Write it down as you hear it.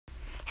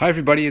Hi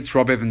everybody, it's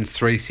Rob Evans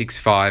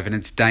 365 and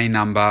it's day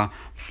number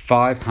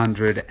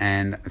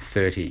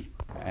 530.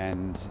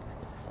 And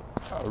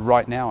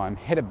right now I'm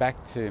headed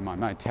back to my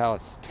motel.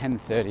 It's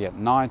 10:30 at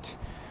night.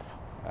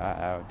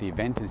 The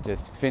event is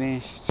just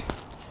finished.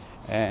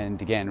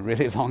 And again,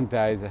 really long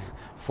days,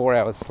 4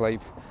 hours sleep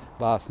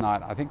last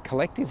night. I think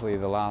collectively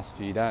the last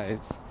few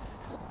days,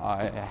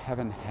 I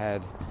haven't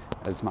had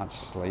as much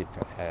sleep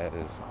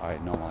as I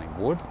normally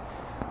would.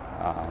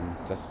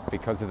 Just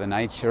because of the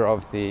nature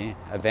of the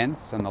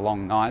events and the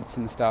long nights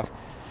and stuff.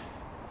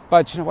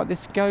 But you know what,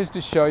 this goes to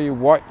show you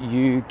what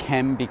you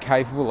can be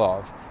capable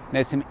of.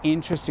 There's some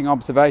interesting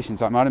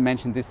observations. I might have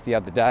mentioned this the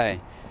other day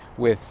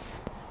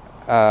with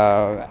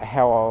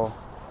how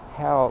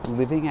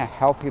living a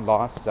healthy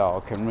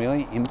lifestyle can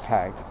really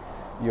impact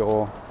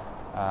your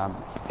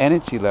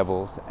energy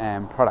levels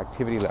and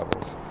productivity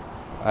levels.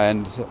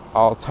 And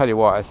I'll tell you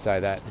why I say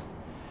that.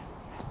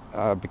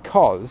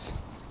 Because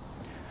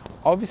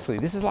obviously,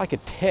 this is like a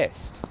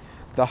test.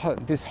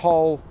 This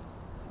whole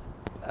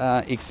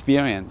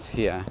experience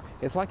here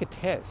is like a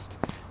test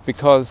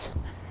because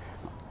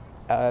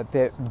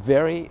they're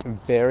very,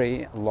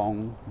 very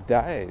long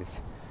days.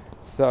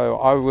 So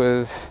I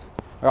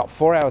got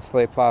 4 hours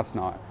sleep last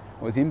night.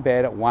 I was in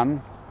bed at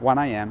 1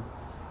 a.m.,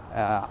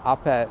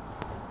 up at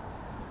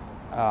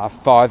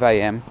 5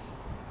 a.m.,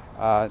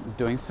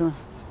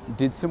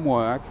 did some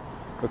work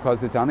because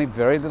there's only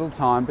very little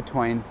time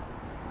between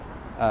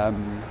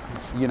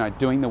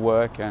doing the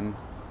work and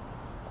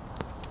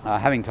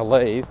having to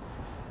leave,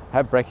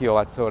 have brekkie, all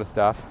that sort of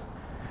stuff.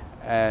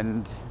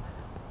 And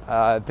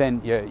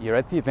then you're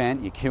at the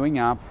event, you're queuing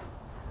up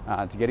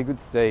to get a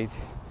good seat.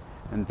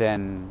 And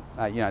then,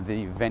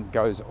 the event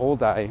goes all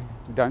day.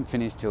 We don't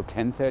finish till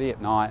 10:30 at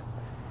night.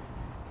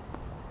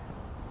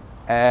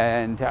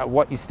 And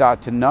what you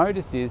start to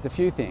notice is a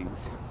few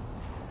things.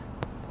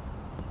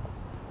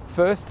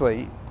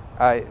 Firstly,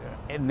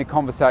 in the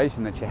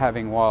conversation that you're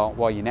having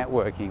while you're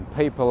networking,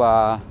 people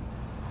are,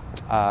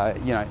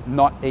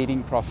 not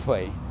eating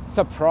properly.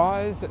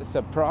 Surprise,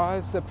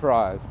 surprise,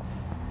 surprise.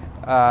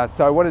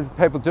 So what are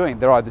people doing?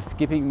 They're either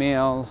skipping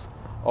meals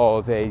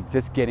or they're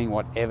just getting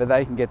whatever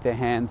they can get their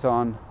hands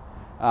on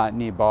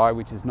nearby,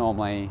 which is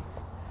normally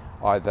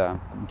either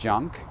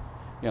junk,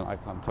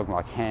 like I'm talking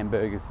like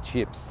hamburgers,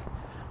 chips,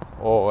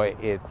 or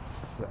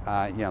it's,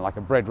 like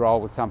a bread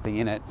roll with something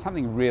in it,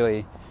 something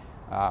really,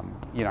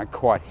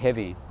 quite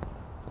heavy.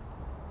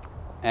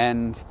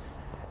 And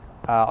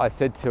I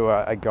said to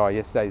a guy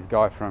yesterday, this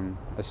guy from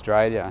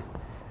Australia,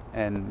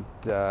 and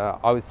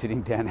I was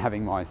sitting down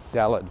having my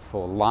salad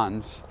for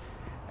lunch,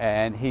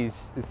 and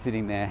he's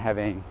sitting there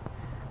having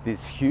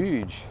this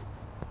huge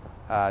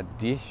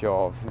dish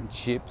of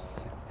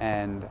chips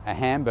and a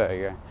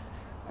hamburger.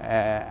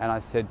 And I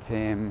said to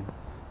him,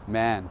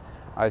 man,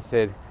 I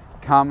said,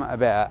 come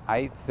about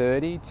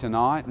 8:30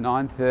 tonight,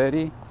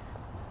 9:30,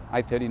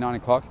 8:30, 9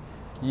 o'clock,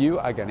 you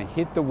are going to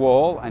hit the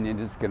wall and you're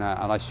just going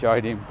to, and I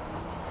showed him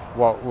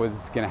what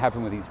was going to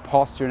happen with his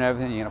posture and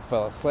everything. You're going to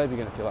fall asleep, you're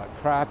going to feel like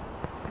crap.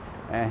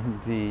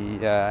 And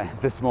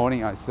this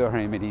morning I saw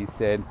him and he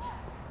said,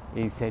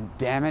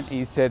 damn it,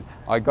 he said,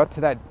 I got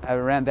to that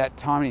around that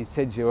time and he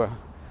said, you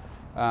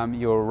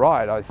were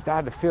right. I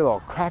started to feel all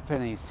crap,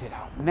 and he said,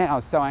 oh man, I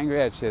was so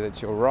angry at you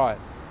that you're right.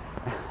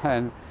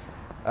 And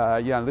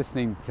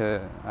listening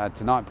to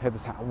tonight, people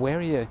say, where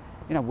are you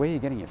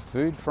getting your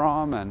food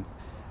from, and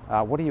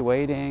what are you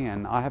eating?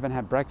 And I haven't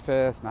had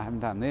breakfast and I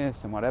haven't done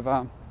this and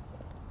whatever.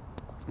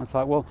 It's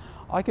like, well,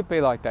 I could be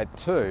like that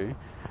too,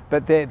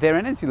 but their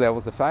energy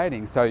levels are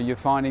fading. So you're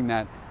finding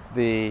that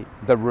the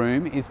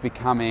room is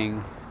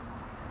becoming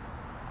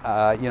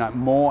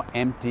more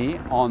empty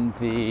on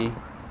the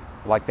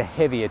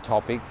heavier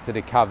topics that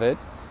are covered.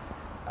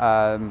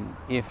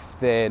 If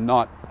they're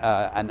not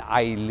an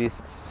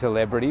A-list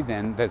celebrity,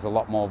 then there's a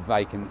lot more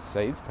vacant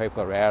seats.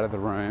 People are out of the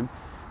room.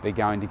 They're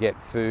going to get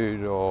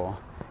food, or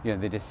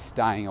they're just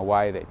staying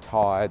away. They're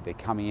tired. They're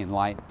coming in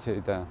late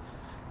to the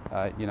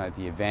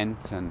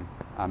event and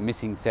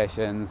missing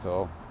sessions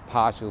or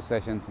partial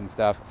sessions and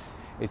stuff.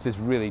 It's just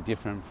really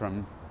different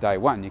from day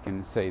one. You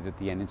can see that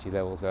the energy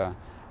levels are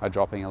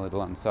dropping a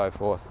little and so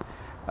forth.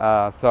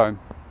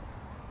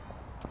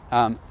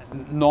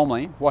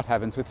 Normally, what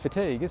happens with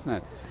fatigue, isn't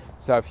it?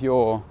 So if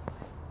you're,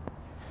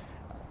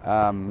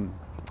 on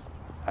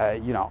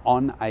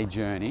a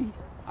journey,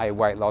 a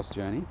weight loss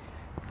journey,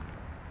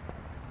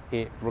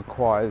 it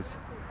requires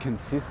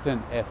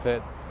consistent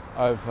effort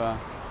over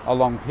a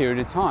long period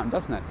of time,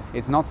 doesn't it?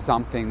 It's not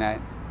something that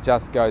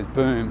just goes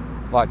boom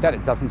like that.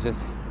 It doesn't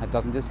just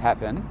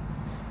happen.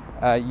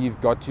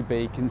 You've got to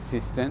be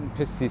consistent,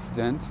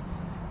 persistent.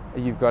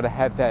 You've got to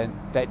have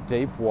that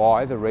deep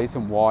why, the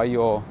reason why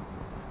you're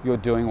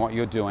doing what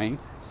you're doing,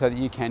 so that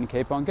you can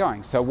keep on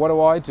going. So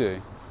what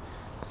do?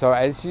 So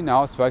as you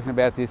know, I've spoken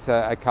about this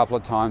a couple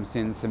of times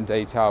in some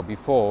detail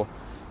before,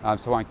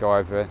 so I won't go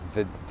over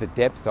the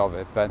depth of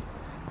it, but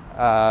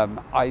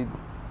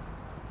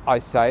I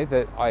say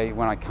that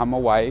when I come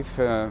away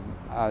to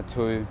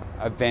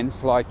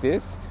events like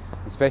this,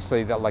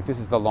 especially that, like, this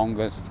is the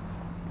longest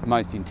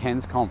most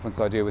intense conference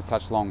I do with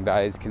such long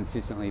days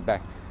consistently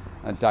back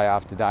day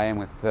after day, and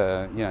with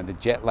the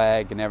jet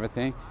lag and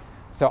everything.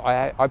 So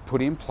I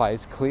put in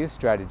place clear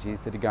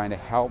strategies that are going to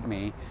help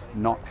me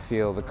not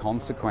feel the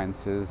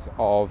consequences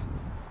of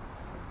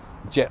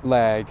jet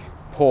lag,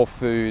 poor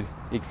food,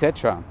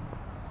 etc.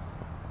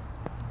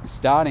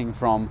 Starting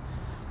from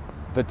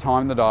the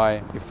time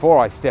that before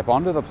I step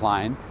onto the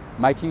plane,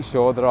 making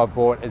sure that I've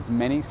bought as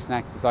many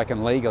snacks as I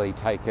can legally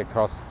take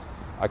across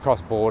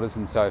borders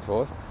and so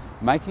forth,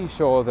 making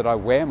sure that I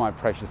wear my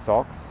pressure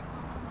socks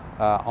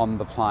on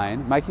the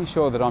plane, making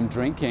sure that I'm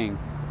drinking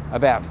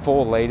about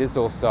 4 litres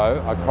or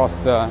so across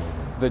the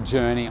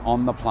journey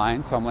on the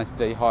plane, so I'm less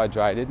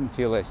dehydrated and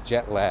feel less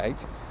jet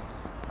lagged.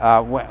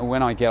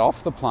 When I get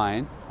off the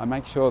plane, I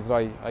make sure that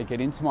I get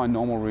into my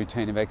normal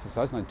routine of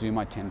exercise, and I do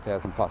my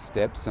 10,000 plus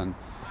steps and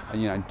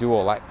do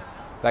all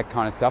that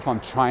kind of stuff. I'm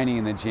training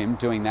in the gym,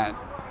 doing that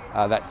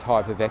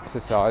type of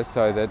exercise,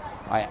 so that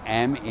I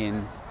am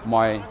in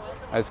my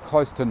as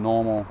close to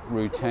normal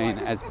routine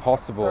as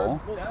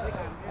possible.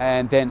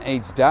 And then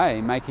each day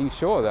making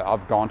sure that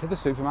I've gone to the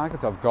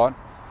supermarkets, I've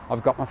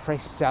got my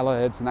fresh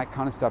salads and that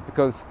kind of stuff,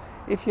 because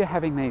if you're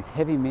having these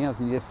heavy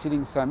meals and you're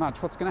sitting so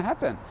much, what's going to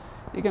happen?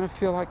 You're going to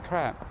feel like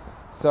crap.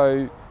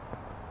 So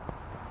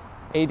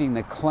eating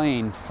the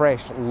clean,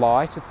 fresh,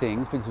 lighter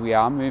things, because we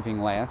are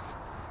moving less,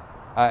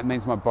 it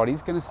means my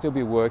body's going to still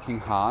be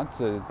working hard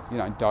to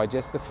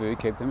digest the food,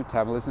 keep the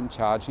metabolism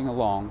charging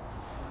along,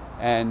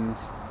 and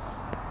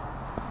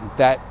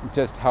that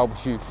just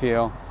helps you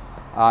feel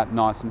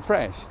nice and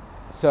fresh.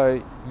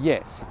 So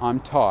yes, I'm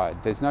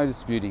tired. There's no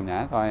disputing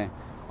that. I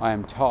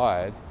am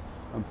tired,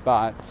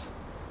 but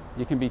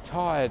you can be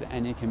tired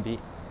and you can be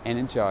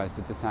energized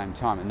at the same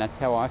time, and that's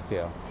how I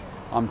feel.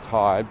 I'm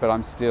tired, but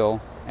I'm still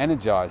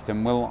energized.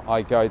 And will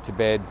I go to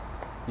bed,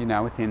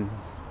 within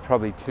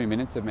probably 2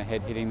 minutes of my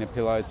head hitting the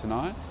pillow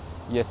tonight?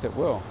 Yes, it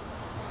will.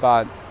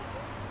 But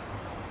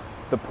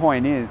the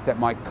point is that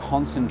my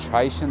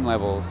concentration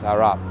levels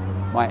are up,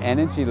 my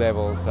energy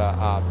levels are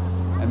up.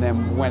 And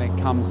then when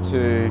it comes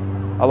to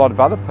a lot of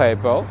other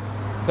people,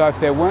 so if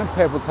there weren't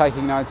people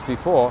taking notes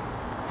before,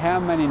 how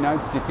many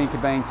notes do you think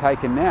are being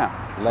taken now?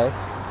 Less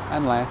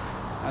and less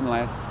and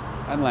less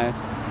and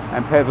less.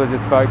 And people are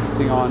just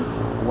focusing on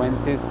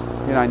when's this,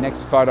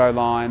 next photo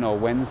line, or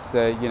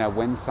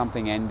when's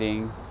something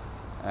ending,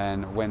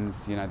 and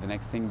when's, the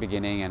next thing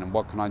beginning, and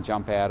what can I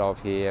jump out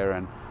of here,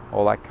 and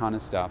all that kind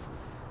of stuff.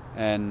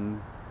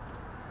 And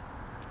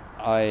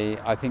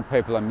I think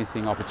people are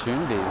missing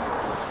opportunities.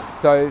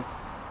 So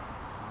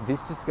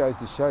this just goes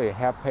to show you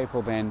how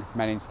people then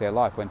manage their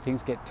life when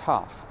things get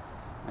tough.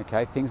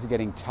 Okay, things are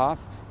getting tough,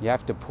 you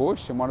have to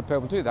push, and what do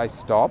people do? They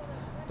stop,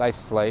 they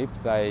sleep,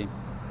 they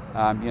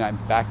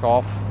back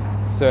off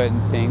certain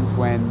things,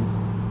 when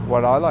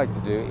what I like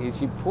to do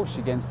is you push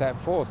against that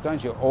force,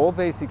 don't you? All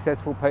these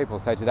successful people,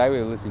 so today we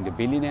were listening to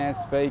billionaires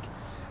speak,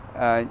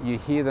 you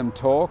hear them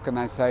talk and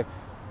they say,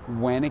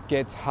 when it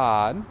gets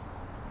hard,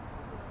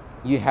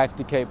 you have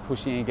to keep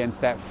pushing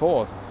against that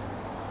force.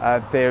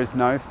 There is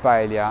no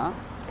failure,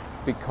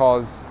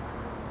 because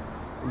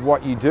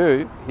what you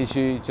do is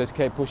you just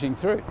keep pushing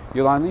through.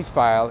 You'll only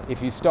fail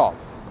if you stop.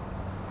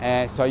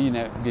 So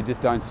you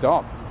just don't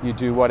stop. You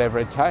do whatever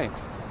it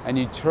takes, and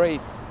you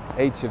treat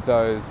each of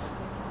those,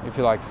 if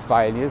you like,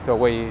 failures, or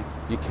where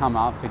you come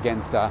up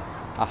against a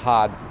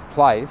hard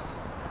place,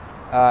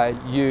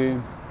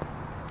 you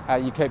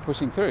keep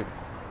pushing through,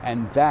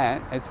 and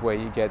that is where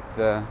you get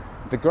the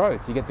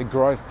growth. You get the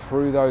growth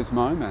through those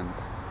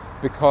moments,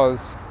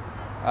 because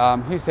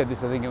who said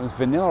this? I think it was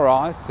Vanilla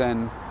Ice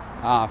and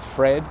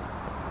Fred.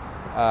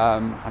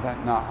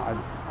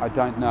 I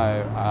don't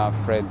know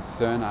Fred's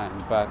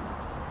surname, but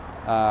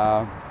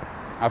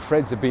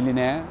Fred's a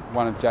billionaire,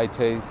 one of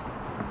JT's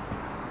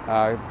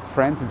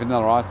friends, and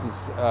Vanilla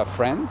Ice's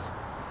friends,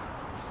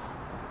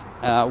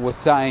 were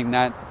saying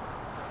that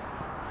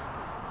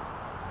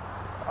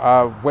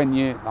when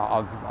you,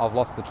 I've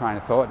lost the train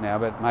of thought now,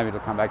 but maybe it'll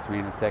come back to me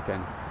in a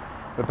second.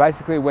 But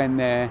basically,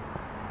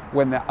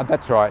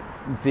 that's right,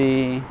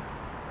 the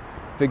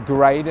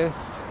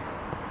greatest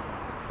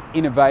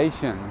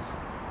innovations,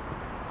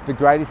 the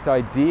greatest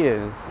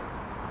ideas,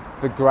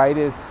 the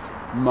greatest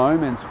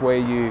moments where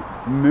you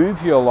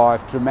move your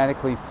life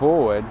dramatically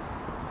forward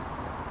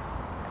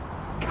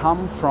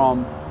come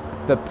from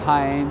the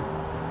pain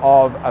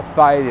of a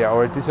failure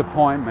or a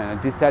disappointment, a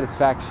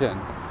dissatisfaction.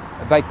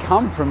 They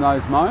come from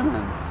those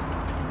moments.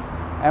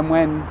 And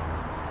when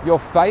you're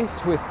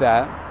faced with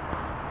that,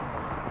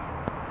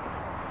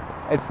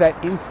 it's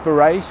that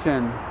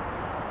inspiration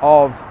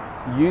of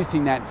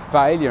using that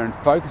failure and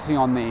focusing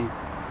on the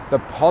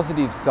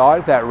positive side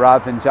of that,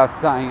 rather than just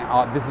saying,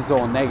 oh, this is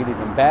all negative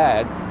and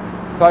bad.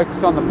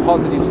 Focus on the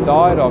positive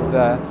side of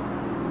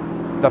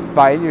the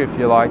failure, if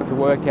you like, to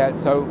work out,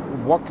 so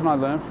what can I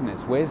learn from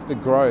this? Where's the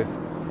growth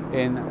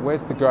in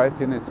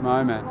this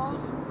moment?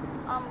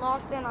 I'm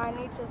lost and I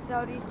need to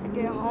sell these to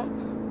get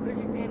home. Would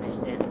you be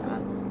interested?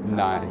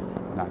 No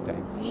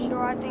thanks.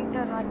 Sure, I think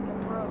they're like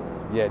the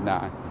pros. Yeah,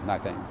 no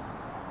thanks.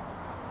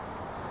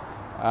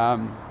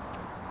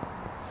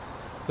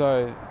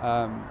 So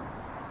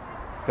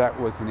that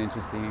was an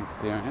interesting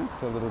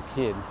experience. A little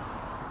kid,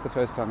 it's the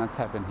first time that's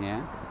happened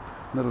here.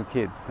 Little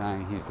kid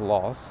saying he's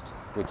lost,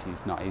 which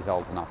he's not, he's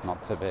old enough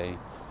not to be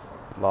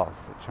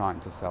lost,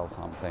 trying to sell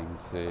something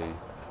to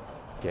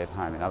get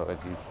home. In other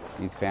words,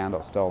 he's found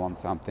or stolen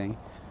something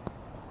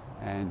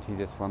and he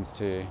just wants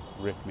to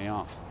rip me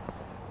off.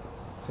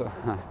 So,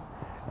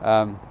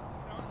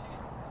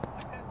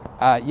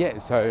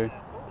 so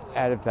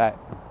out of that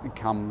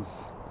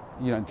comes,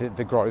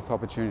 the growth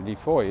opportunity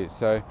for you.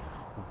 So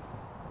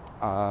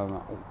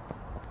I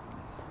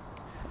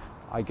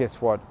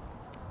guess what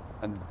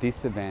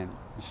this event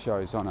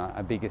shows on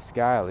a bigger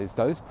scale is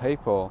those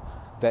people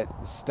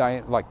that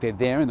stay, like they're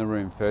there in the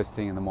room first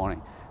thing in the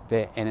morning,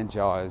 they're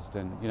energized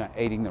and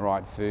eating the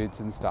right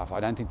foods and stuff. I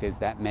don't think there's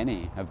that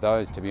many of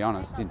those, to be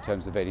honest, in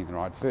terms of eating the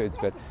right foods,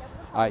 but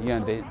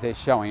they're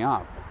showing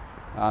up.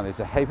 There's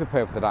a heap of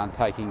people that aren't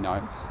taking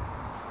notes,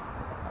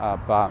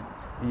 but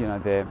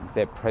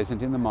they're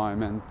present in the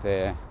moment.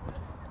 They're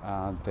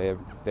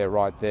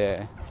right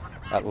there,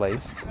 at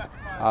least.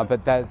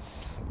 But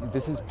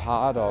this is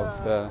part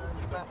of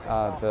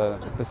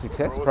the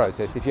success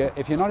process.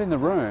 If you're not in the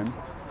room,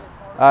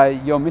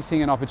 you're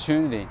missing an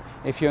opportunity.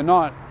 If you're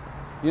not,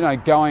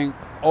 going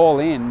all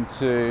in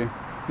to,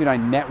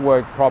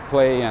 network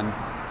properly and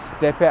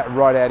step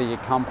right out of your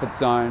comfort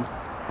zone.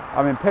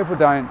 I mean, people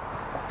don't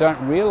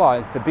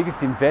realise the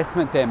biggest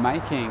investment they're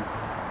making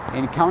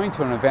in coming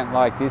to an event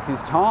like this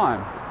is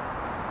time.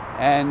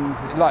 And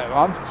like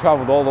I've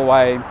travelled all the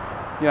way,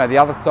 the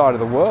other side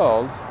of the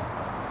world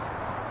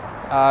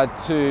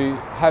to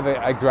have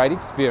a great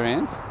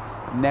experience,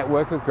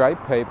 network with great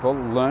people,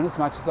 learn as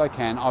much as I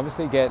can,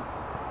 obviously get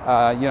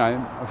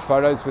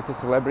photos with the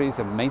celebrities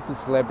and meet the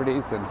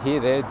celebrities and hear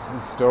their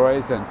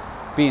stories and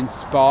be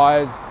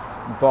inspired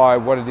by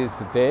what it is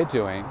that they're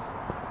doing.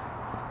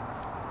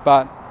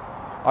 But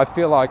I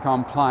feel like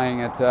I'm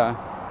playing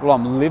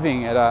I'm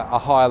living at a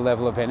higher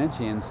level of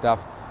energy and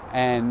stuff,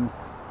 and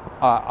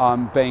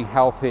I'm being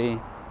healthy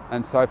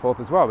and so forth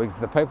as well, because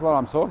the people that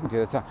I'm talking to,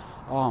 they say,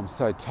 oh, I'm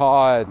so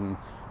tired and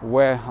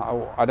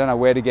I don't know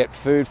where to get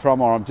food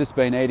from, or I've just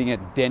been eating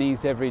at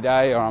Denny's every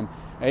day, or I'm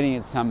eating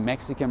at some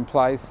Mexican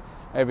place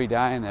every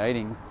day and they're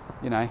eating,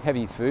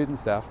 heavy food and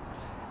stuff.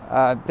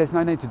 There's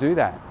no need to do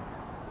that.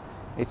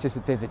 It's just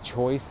that they're the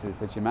choices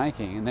that you're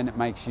making, and then it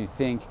makes you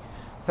think,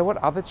 so what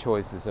other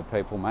choices are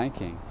people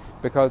making?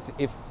 Because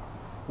if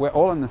we're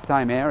all in the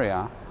same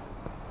area,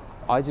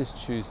 I just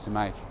choose to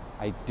make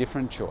a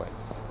different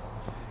choice.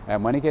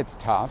 And when it gets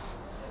tough,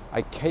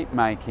 I keep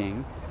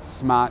making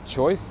smart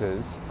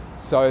choices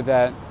so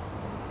that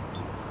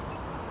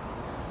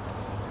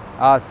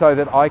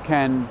I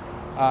can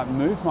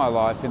move my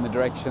life in the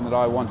direction that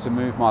I want to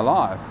move my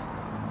life.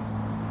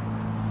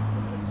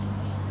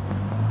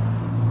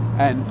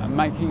 And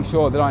making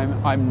sure that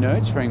I'm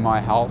nurturing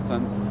my health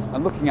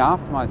and looking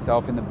after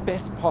myself in the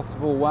best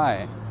possible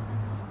way,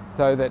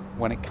 so that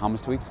when it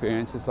comes to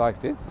experiences like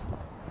this,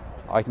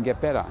 I can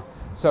get better.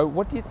 So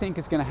what do you think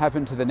is going to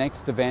happen to the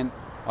next event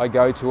I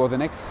go to, or the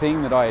next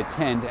thing that I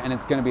attend, and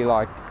it's going to be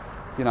like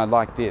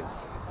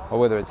this, or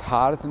whether it's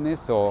harder than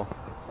this, or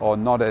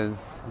not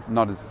as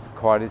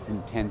quite as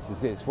intense as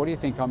this? What do you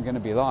think I'm going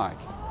to be like?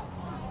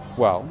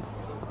 Well,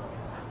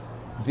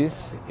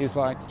 this is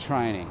like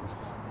training,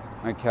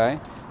 okay?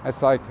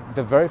 It's like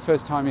the very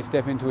first time you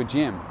step into a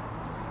gym.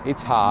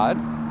 It's hard,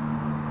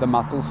 the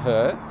muscles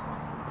hurt,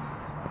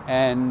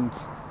 and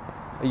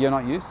you're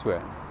not used to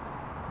it.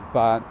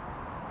 But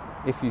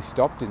if you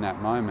stopped in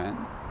that moment,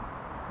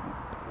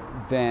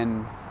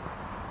 then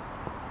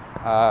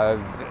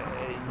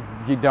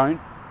you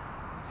don't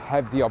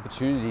have the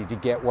opportunity to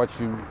get what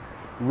you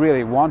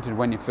really wanted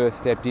when you first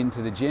stepped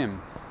into the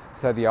gym.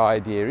 So the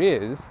idea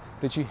is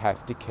that you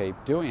have to keep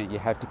doing it. You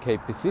have to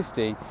keep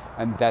persisting,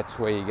 and that's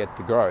where you get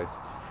the growth.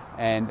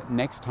 And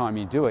next time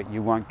you do it,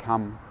 you won't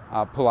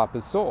pull up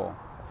as sore,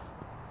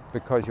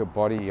 because your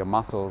body, your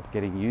muscles,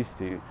 getting used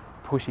to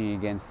pushing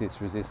against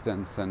this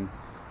resistance and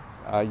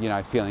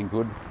feeling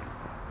good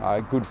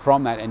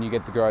from that, and you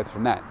get the growth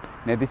from that.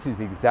 Now this is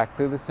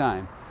exactly the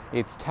same.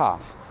 It's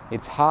tough.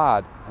 It's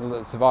hard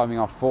surviving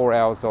off 4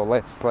 hours or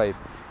less sleep.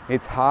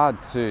 It's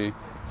hard to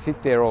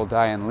sit there all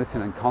day and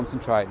listen and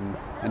concentrate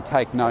and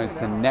take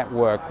notes and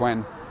network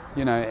when,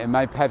 it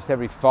may perhaps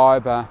every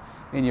fibre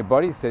in your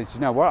body says,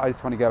 you know what, I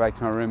just want to go back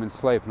to my room and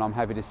sleep, and I'm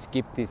happy to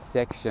skip this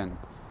section.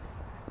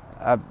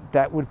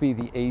 That would be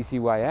the easy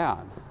way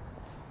out.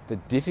 The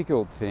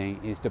difficult thing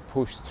is to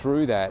push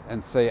through that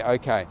and see,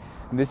 okay,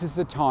 this is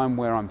the time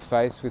where I'm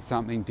faced with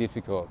something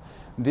difficult.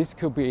 This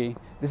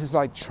is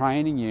like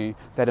training you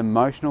that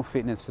emotional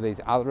fitness for these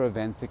other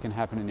events that can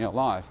happen in your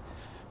life.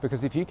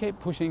 Because if you keep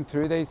pushing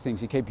through these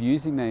things, you keep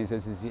using these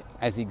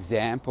as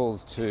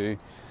examples to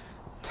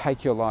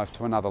take your life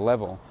to another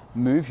level,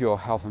 move your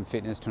health and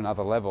fitness to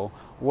another level,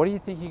 what do you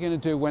think you're going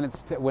to do when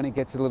it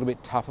gets a little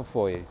bit tougher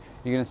for you?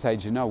 You're going to say,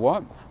 do you know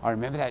what? I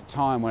remember that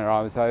time where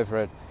I was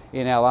over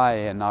in LA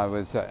and I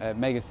was a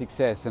mega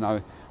success and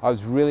I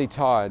was really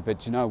tired,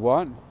 but you know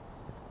what?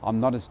 I'm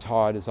not as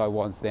tired as I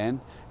was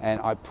then, and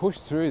I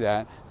pushed through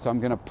that, so I'm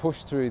going to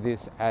push through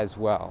this as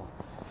well.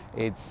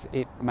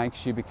 It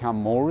makes you become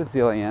more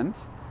resilient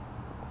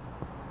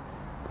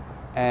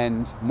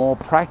and more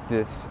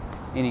practice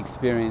in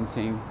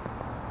experiencing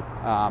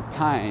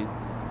pain,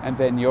 and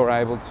then you're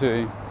able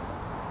to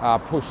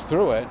push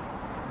through it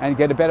and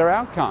get a better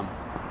outcome.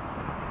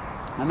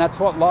 And that's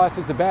what life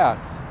is about.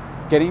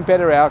 Getting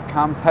better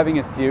outcomes, having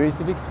a series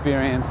of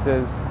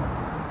experiences,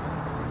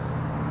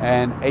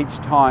 and each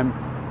time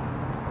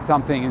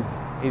something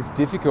is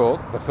difficult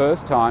the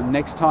first time,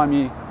 next time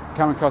you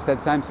come across that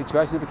same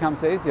situation, it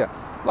becomes easier.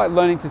 Like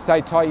learning to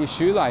say tie your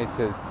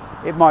shoelaces.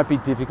 It might be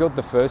difficult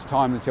the first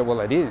time that well,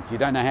 it is. You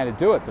don't know how to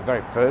do it the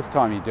very first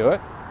time you do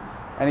it,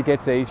 and it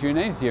gets easier and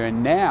easier.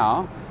 And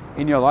now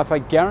in your life, I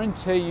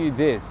guarantee you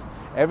this,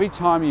 every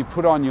time you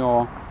put on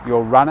your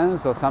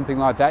runners or something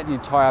like that, and you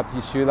tie up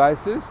your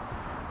shoelaces,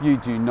 you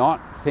do not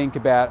think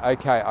about,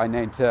 okay, I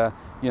need to,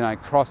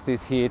 cross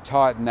this here,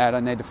 tighten that, I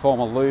need to form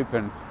a loop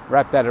and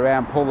wrap that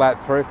around, pull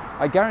that through.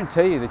 I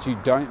guarantee you that you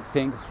don't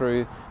think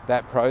through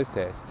that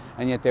process.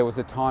 And yet there was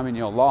a time in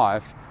your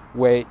life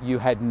where you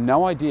had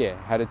no idea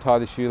how to tie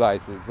the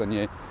shoelaces, and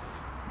you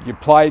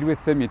played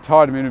with them, you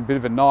tied them in a bit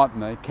of a knot,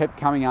 and they kept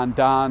coming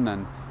undone,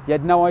 and you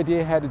had no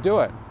idea how to do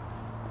it.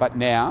 But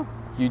now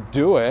you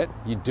do it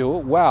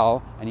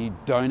well, and you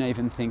don't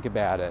even think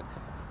about it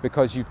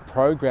because you've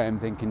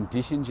programmed and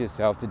conditioned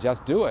yourself to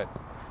just do it.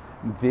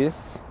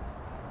 This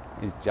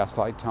is just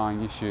like tying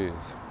your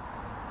shoes.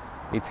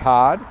 It's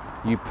hard,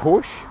 you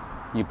push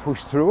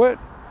through it,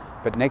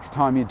 but next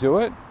time you do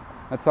it,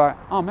 it's like,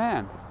 oh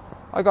man,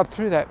 I got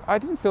through that. I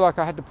didn't feel like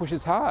I had to push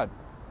as hard.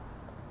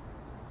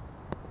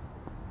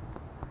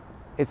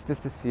 It's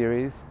just a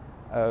series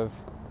of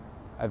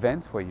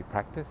events where you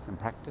practice and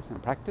practice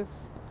and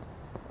practice,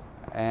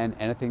 and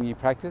anything you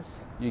practice,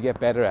 you get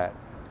better at.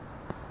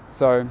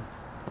 So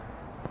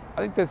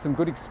I think there's some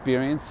good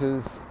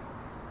experiences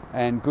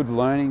and good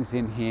learnings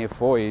in here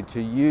for you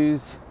to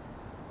use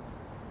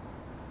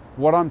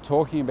what I'm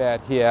talking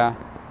about here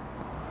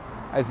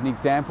as an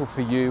example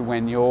for you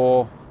when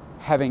you're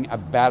having a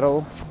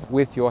battle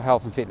with your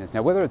health and fitness.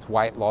 Now, whether it's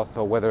weight loss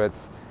or whether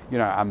it's,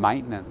 a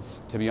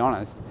maintenance, to be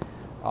honest,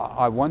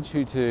 I want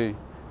you to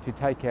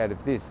take out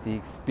of this the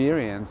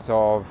experience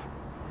of,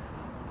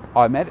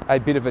 I'm at a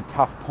bit of a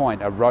tough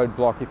point, a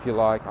roadblock if you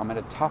like. I'm at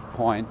a tough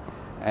point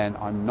and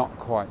I'm not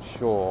quite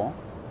sure.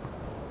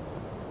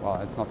 Well,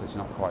 it's not that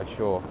you're not quite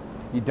sure.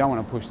 You don't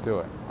want to push through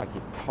it. Like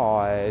you're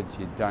tired,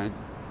 you don't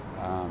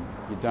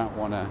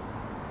want to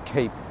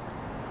keep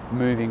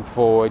moving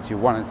forward. You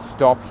want to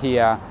stop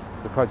here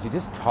because you're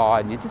just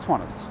tired and you just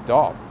want to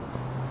stop.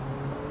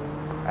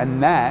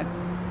 And that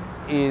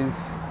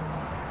is,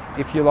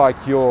 if you like,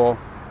 your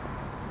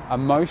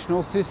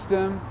emotional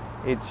system,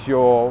 it's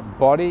your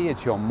body,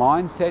 it's your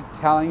mindset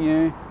telling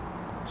you,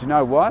 do you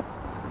know what?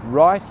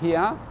 Right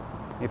here,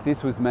 if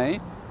this was me,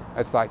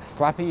 it's like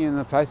slapping you in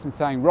the face and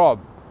saying, Rob,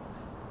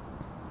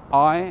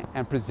 I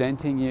am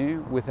presenting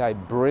you with a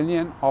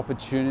brilliant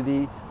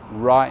opportunity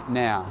right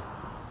now.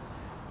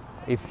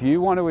 If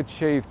you want to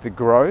achieve the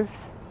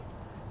growth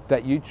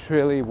that you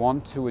truly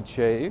want to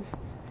achieve,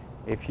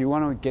 if you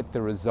want to get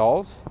the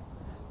result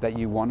that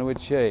you want to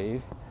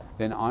achieve,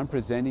 then I'm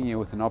presenting you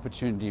with an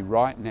opportunity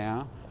right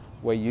now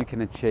where you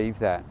can achieve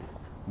that.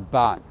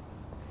 But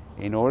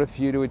in order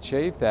for you to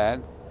achieve that,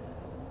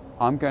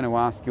 I'm going to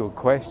ask you a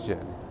question,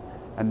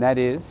 and that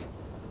is,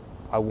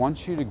 I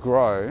want you to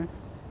grow,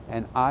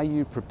 and are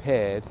you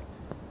prepared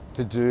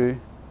to do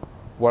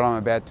what I'm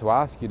about to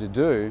ask you to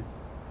do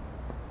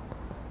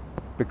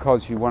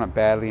because you want it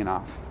badly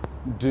enough?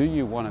 Do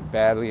you want it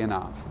badly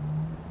enough?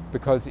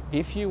 Because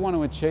if you want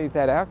to achieve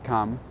that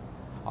outcome,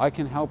 I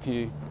can help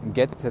you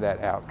get to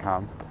that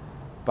outcome.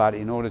 But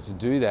in order to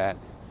do that,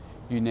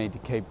 you need to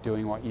keep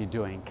doing what you're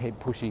doing, keep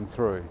pushing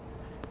through.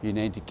 You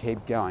need to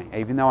keep going.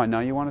 Even though I know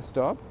you want to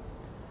stop,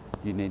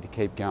 you need to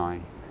keep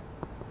going.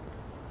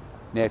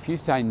 Now, if you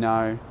say,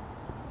 no,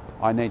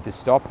 I need to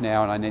stop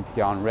now and I need to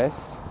go and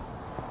rest,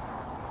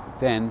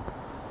 then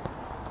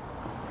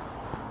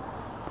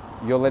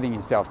you're letting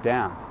yourself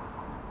down.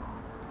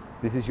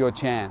 This is your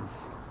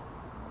chance.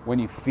 When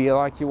you feel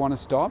like you want to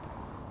stop,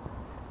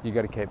 you've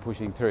got to keep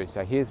pushing through.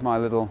 So here's my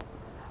little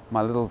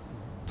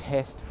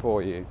test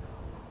for you,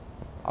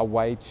 a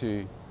way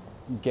to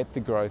get the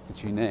growth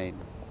that you need.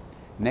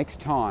 Next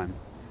time,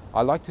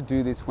 I like to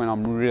do this when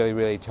I'm really,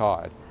 really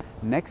tired.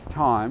 Next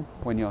time,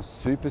 when you're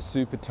super,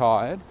 super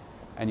tired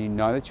and you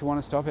know that you want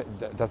to stop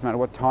it doesn't matter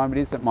what time it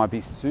is, it might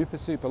be super,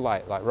 super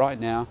late. Like right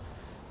now,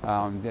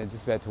 I'm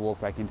just about to walk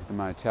back into the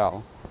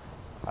motel.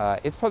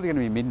 It's probably going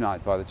to be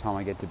midnight by the time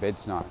I get to bed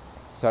tonight.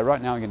 So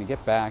right now I'm going to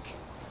get back,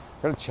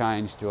 got to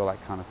change, do all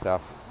that kind of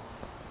stuff.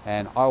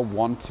 And I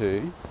want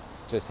to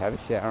just have a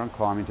shower and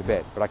climb into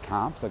bed, but I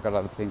can't, so I've got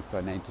other things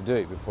that I need to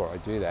do before I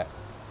do that.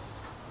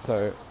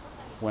 So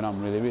when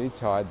I'm really, really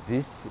tired,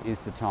 this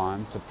is the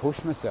time to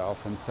push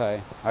myself and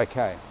say,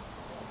 okay,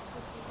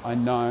 I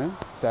know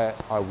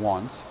that I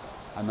want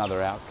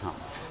another outcome.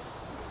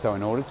 So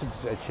in order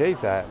to achieve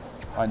that,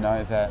 I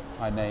know that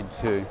I need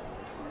to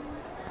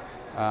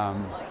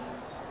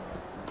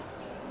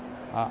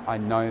I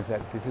know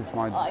that this is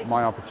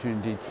my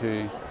opportunity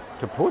to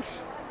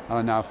push, and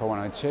I know if I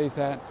want to achieve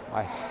that,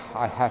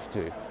 I have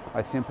to.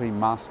 I simply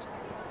must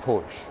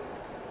push.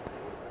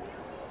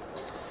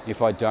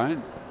 If I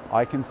don't,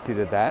 I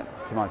consider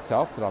that to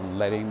myself that I'm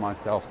letting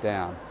myself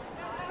down,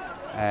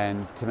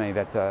 and to me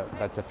that's a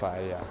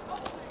failure.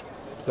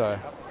 So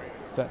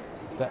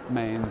that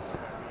means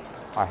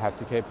I have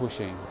to keep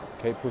pushing,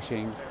 keep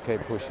pushing,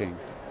 keep pushing.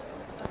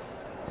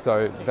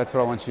 So that's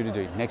what I want you to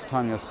do. Next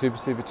time you're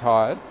super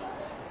tired,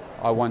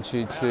 I want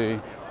you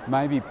to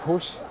maybe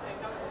push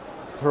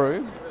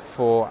through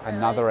for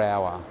another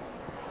hour.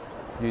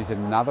 Use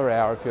another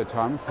hour of your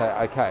time and say,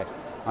 okay,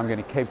 I'm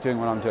going to keep doing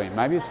what I'm doing.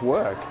 Maybe it's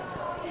work.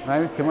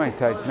 Maybe it's somewhere.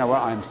 Say, you know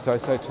what, I'm so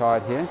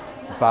tired here,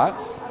 but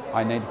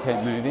I need to keep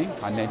moving.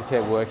 I need to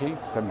keep working.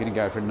 So I'm going to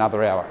go for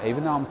another hour.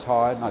 Even though I'm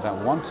tired and I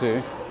don't want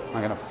to,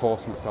 I'm going to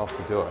force myself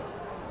to do it.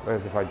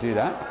 Whereas if I do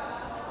that,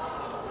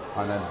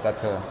 I know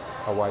that's a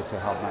way to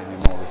help make me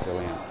more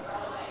resilient.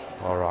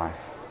 All right.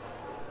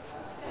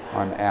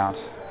 I'm out.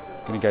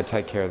 I'm going to go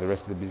take care of the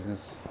rest of the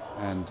business,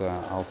 and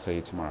I'll see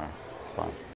you tomorrow. Bye.